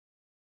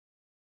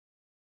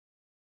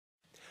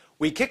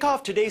We kick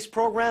off today's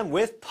program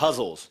with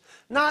puzzles.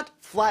 Not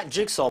flat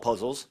jigsaw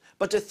puzzles,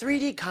 but the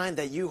 3D kind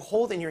that you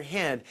hold in your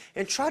hand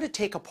and try to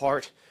take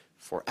apart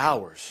for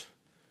hours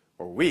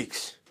or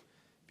weeks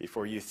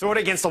before you throw it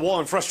against the wall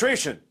in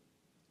frustration.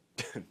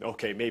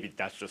 Okay, maybe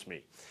that's just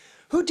me.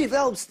 Who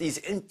develops these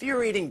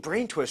infuriating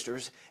brain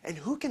twisters and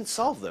who can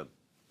solve them?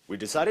 We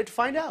decided to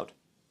find out.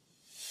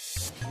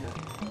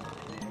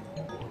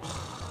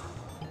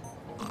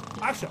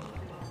 Action!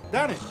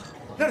 Danny!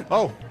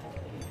 Oh,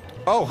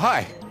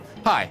 hi.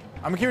 Hi,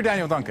 I'm Akira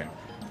Daniel Duncan.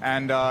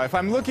 And if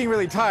I'm looking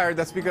really tired,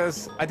 that's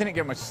because I didn't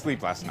get much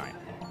sleep last night.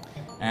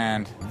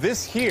 And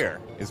this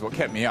here is what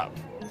kept me up.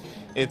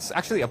 It's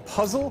actually a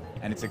puzzle,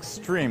 and it's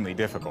extremely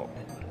difficult.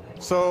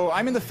 So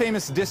I'm in the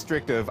famous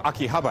district of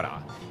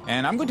Akihabara,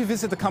 and I'm going to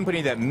visit the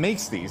company that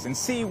makes these and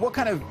see what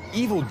kind of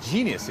evil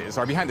geniuses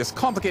are behind this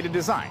complicated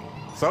design.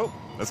 So,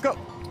 let's go.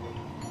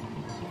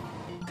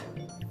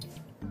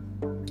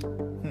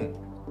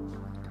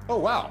 Oh,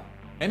 wow.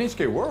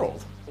 NHK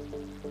World.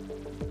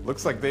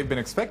 Looks like they've been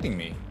expecting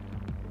me.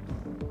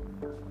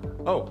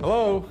 Oh,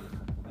 hello.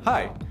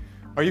 Hi.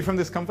 Are you from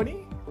this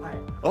company? Hi.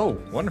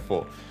 Oh,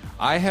 wonderful.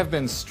 I have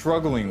been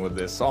struggling with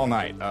this all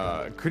night.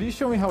 Could you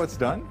show me how it's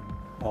done?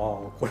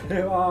 こ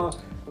れは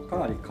か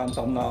なり簡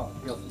単な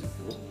やつです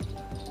よ。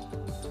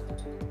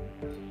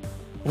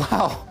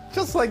 Wow,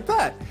 just like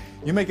that.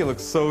 You make it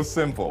look so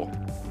simple.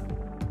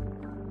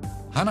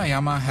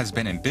 Hanayama has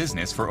been in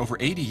business for over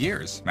 80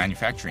 years,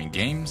 manufacturing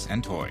games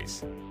and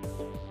toys.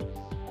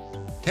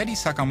 Teddy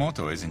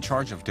Sakamoto is in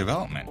charge of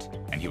development,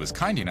 and he was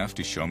kind enough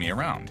to show me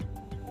around.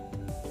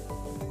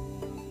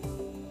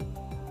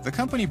 The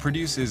company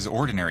produces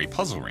ordinary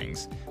puzzle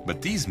rings, but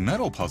these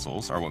metal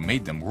puzzles are what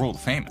made them world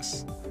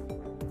famous.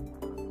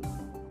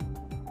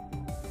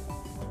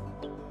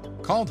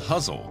 Called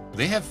Huzzle,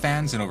 they have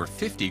fans in over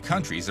 50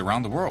 countries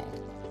around the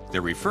world.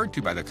 They're referred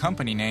to by the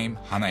company name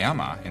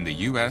Hanayama in the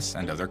US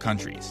and other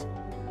countries.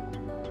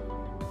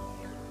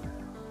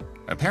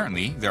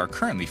 Apparently, there are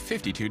currently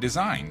 52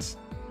 designs.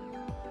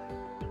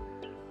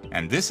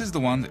 And this is the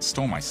one that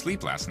stole my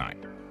sleep last night.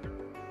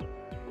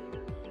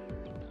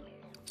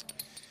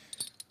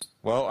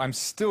 Well, I'm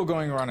still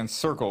going around in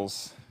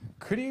circles.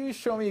 Could you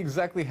show me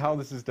exactly how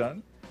this is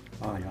done?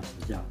 Yes,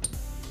 yeah.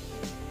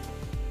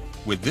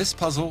 With this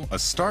puzzle, a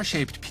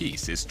star-shaped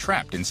piece is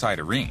trapped inside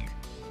a ring.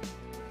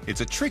 It's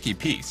a tricky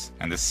piece,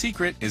 and the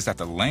secret is that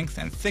the length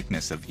and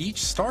thickness of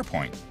each star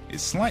point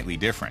is slightly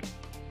different.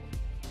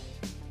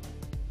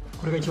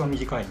 これが一番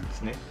短いんで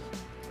すね。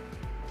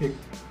で、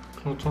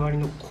その隣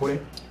のこ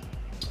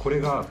れ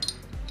が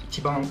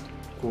一番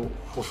こう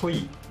細い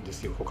んで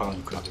すよ。他のに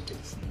比べて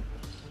ですね。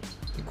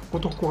で、ここ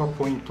とここが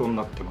ポイントに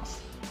なってま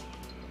す。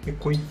で、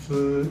これ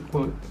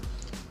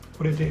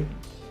で。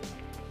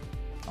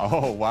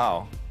Oh,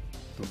 wow.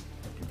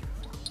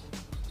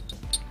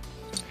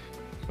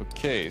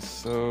 Okay,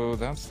 so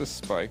that's the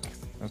spike.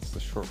 That's the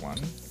short one.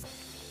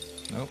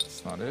 Nope,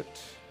 that's not it.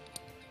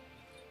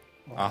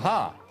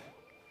 Aha!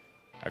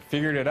 I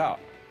figured it out.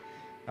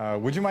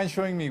 Would you mind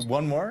showing me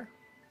one more?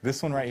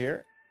 This one right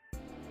here?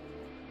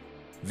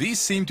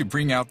 These seem to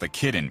bring out the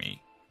kid in me,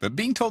 but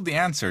being told the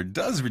answer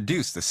does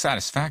reduce the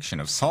satisfaction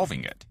of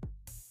solving it.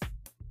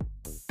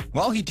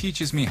 While he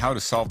teaches me how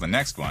to solve the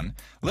next one,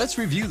 let's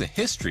review the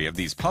history of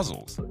these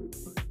puzzles.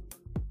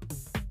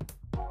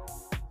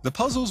 The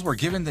puzzles were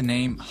given the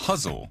name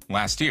Huzzle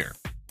last year.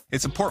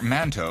 It's a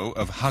portmanteau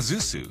of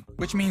hazusu,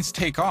 which means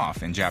take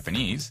off in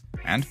Japanese,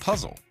 and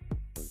puzzle.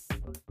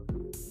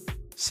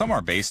 Some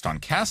are based on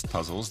cast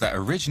puzzles that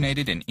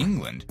originated in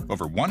England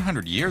over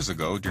 100 years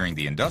ago during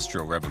the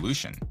Industrial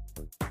Revolution.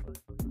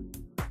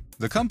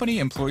 The company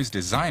employs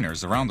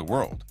designers around the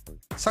world.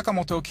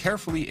 Sakamoto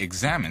carefully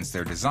examines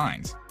their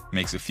designs,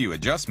 makes a few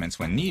adjustments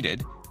when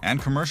needed,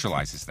 and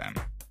commercializes them.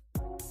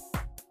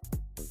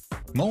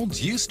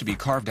 Molds used to be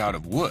carved out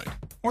of wood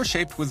or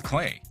shaped with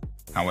clay.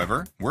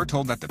 However, we're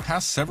told that the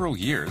past several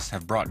years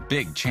have brought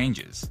big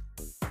changes.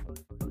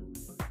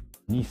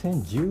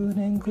 2010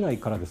年ぐらい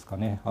からですか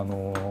ね。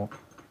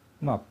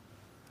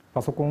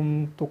パソコ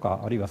ンと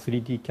かあるいは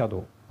 3D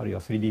CAD あるいは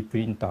 3D プ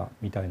リンター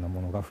みたいな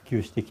ものが普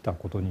及してきた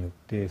ことによっ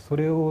て、そ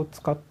れを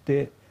使っ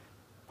て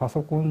パ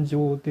ソコン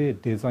上で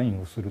デザイ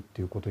ンをするっ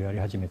ていうことをやり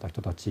始めた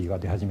人たちが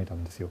出始めた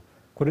んですよ。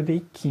これで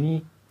一気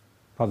に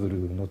パズ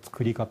ルの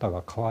作り方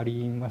が変わ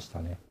りました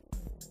ね。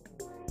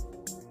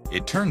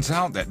It turns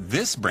out that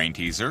this brain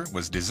teaser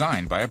was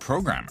designed by a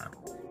programmer.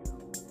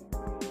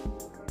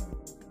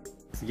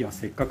 次は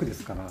せっかくで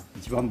すから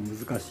一番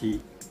難し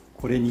い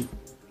これに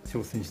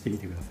挑戦してみ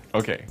てくださ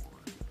い。Okay.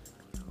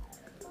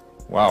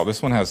 Wow,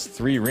 this one has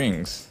 3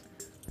 rings.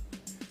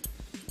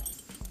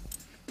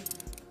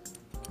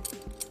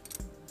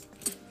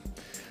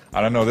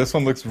 I don't know, this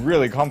one looks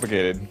really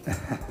complicated.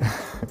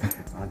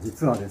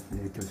 実はです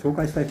ね、今日紹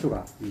介したい人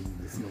がいるん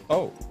ですよ。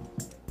Oh.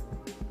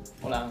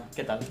 Hola,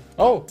 ¿qué tal?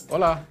 Oh,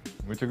 hola.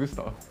 Mucho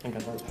gusto.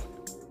 Encantado.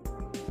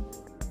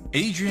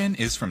 Adrian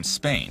is from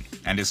Spain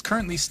and is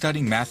currently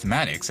studying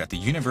mathematics at the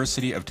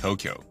University of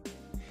Tokyo.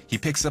 He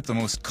picks up the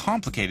most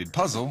complicated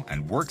puzzle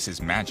and works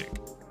his magic.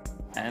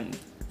 And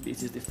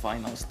This is the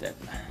final step.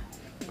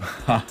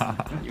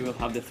 You will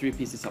have the 3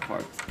 pieces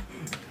apart.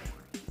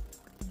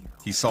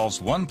 He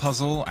solves one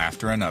puzzle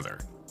after another.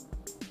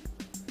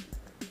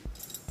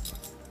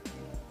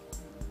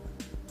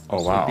 Oh,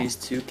 So wow. these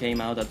 2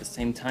 came out at the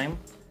same time.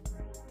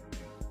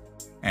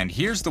 And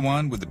here's the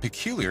one with the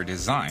peculiar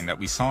design that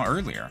we saw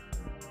earlier.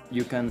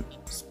 You can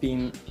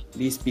spin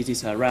these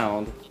pieces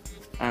around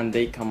and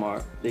they come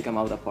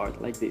out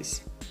apart like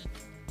this.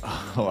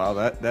 Oh, wow,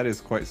 that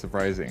is quite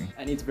surprising.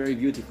 And it's very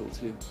beautiful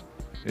too.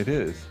 It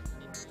is.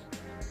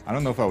 I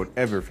don't know if I would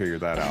ever figure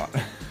that out.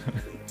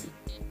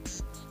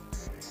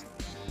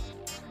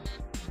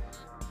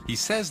 He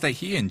says that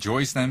he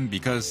enjoys them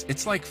because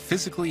it's like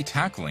physically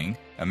tackling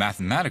a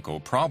mathematical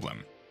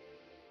problem.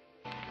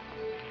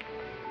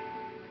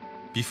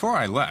 Before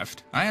I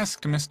left, I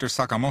asked Mr.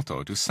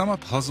 Sakamoto to sum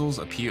up puzzles'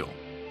 appeal.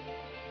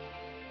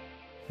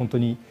 本当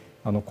に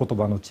言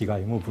葉の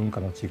違いも文化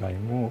の違い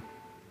も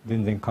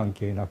全然関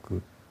係な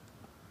く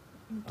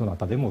どな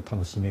たでも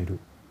楽しめる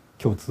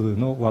共通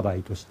の話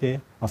題として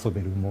遊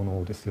べるも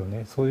のですよ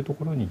ね。そういうと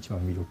ころに一番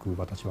魅力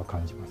私は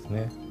感じます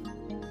ね。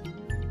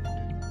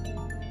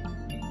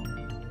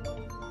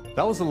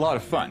That was a lot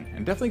of fun,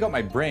 and definitely got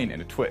my brain in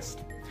a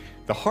twist.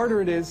 The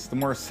harder it is, the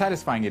more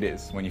satisfying it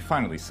is when you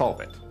finally solve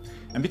it.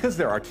 And because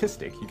they're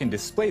artistic, you can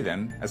display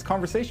them as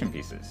conversation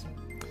pieces.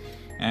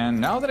 And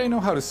now that I know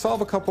how to solve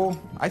a couple,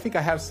 I think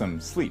I have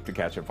some sleep to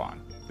catch up on.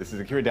 This is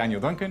Akira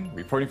Daniel Duncan,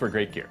 reporting for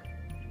Great Gear.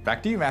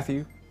 Back to you,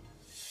 Matthew.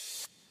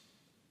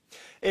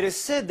 It is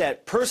said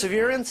that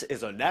perseverance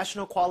is a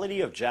national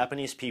quality of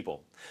Japanese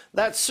people.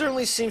 That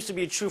certainly seems to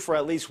be true for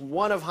at least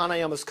one of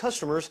Hanayama's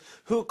customers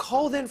who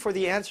called in for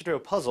the answer to a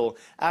puzzle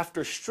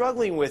after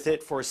struggling with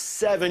it for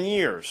 7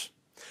 years.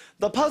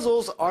 The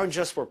puzzles aren't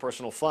just for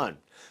personal fun.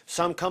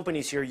 Some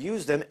companies here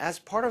use them as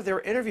part of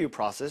their interview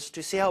process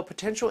to see how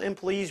potential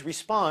employees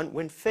respond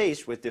when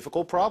faced with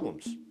difficult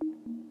problems.